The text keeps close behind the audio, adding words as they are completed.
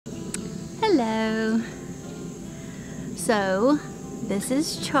Hello. So this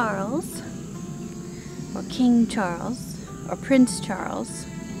is Charles, or King Charles, or Prince Charles.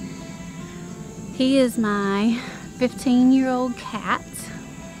 He is my 15-year-old cat.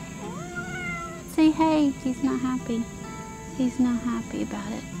 Say hey. He's not happy. He's not happy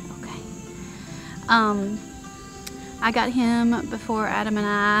about it. Okay. I got him before Adam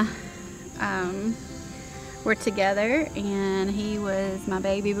and I were together, and he was my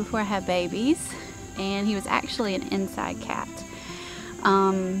baby before I had babies, and he was actually an inside cat.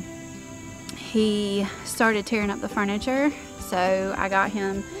 He started tearing up the furniture, so I got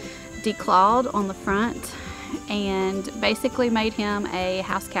him declawed on the front and basically made him a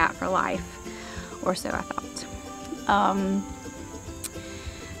house cat for life, or so I thought.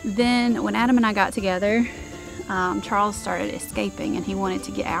 Then when Adam and I got together, Charles started escaping, and he wanted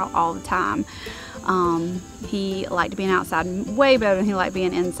to get out all the time. He liked being outside way better than he liked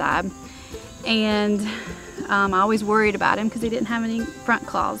being inside, and I always worried about him because he didn't have any front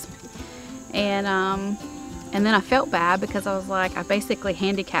claws. And then I felt bad because I was like, I basically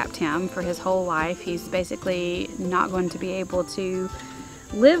handicapped him for his whole life. He's basically not going to be able to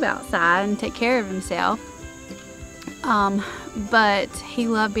live outside and take care of himself. But he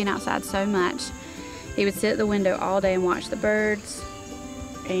loved being outside so much. He would sit at the window all day and watch the birds.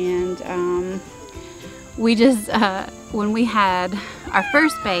 And we just, when we had our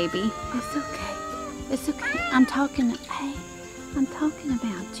first baby, it's okay, it's okay. I'm talking about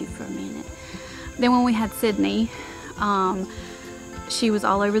you for a minute. Then when we had Sydney, she was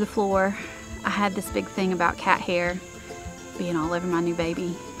all over the floor. I had this big thing about cat hair being all over my new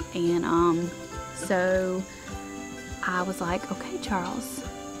baby, and so I was like, okay, Charles,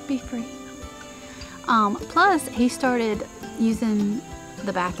 be free. Plus he started using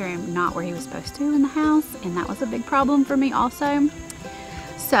the bathroom not where he was supposed to in the house, and that was a big problem for me also.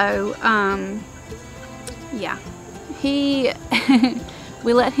 So yeah,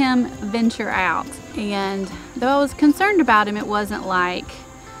 we let him venture out, and though I was concerned about him, it wasn't like,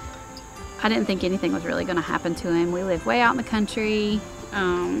 I didn't think anything was really going to happen to him. We live way out in the country.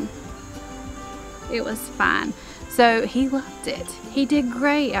 It was fine. So he loved it. He did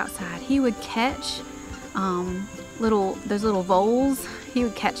great outside. He would catch those little voles. He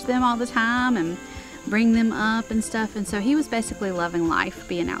would catch them all the time and bring them up and stuff. And so he was basically loving life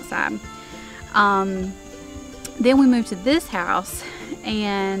being outside. Then we moved to this house,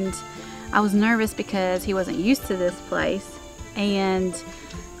 and I was nervous because he wasn't used to this place, and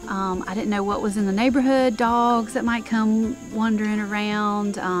I didn't know what was in the neighborhood, dogs that might come wandering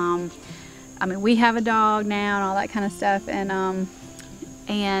around. I mean, we have a dog now and all that kind of stuff, and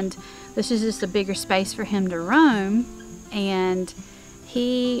this is just a bigger space for him to roam, and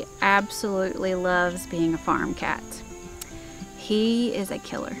he absolutely loves being a farm cat. He is a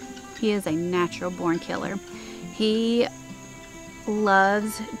killer. He is a natural born killer. He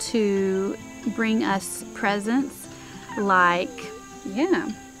loves to bring us presents like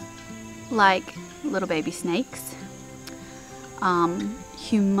little baby snakes,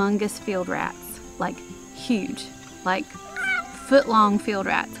 humongous field rats, like huge, like foot-long field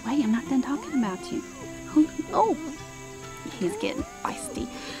rats. Wait, I'm not done talking about you. Oh, he's getting feisty.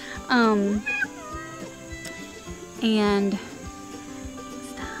 And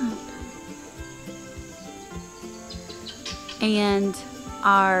stop. And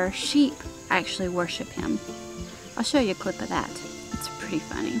our sheep actually worship him. I'll show you a clip of that. It's pretty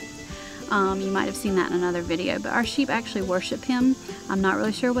funny. You might have seen that in another video, but our sheep actually worship him. I'm not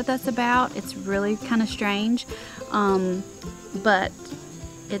really sure what that's about. It's really kind of strange, but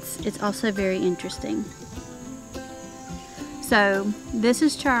it's also very interesting. So this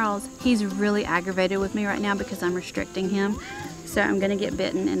is Charles. He's really aggravated with me right now because I'm restricting him. So I'm gonna get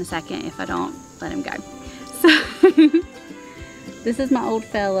bitten in a second if I don't let him go. So this is my old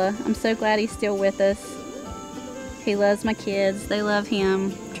fella. I'm so glad he's still with us. He loves my kids. They love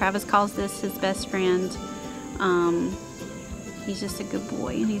him. Travis calls this his best friend. He's just a good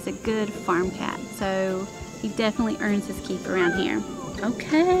boy, and he's a good farm cat. So he definitely earns his keep around here.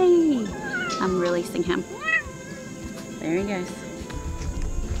 Okay. I'm releasing him. There he goes.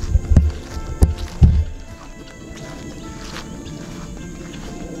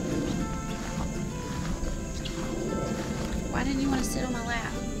 Why didn't you want to sit on my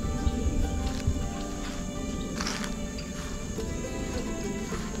lap?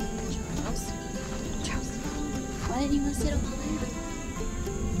 Charles, why didn't you want to sit on my lap?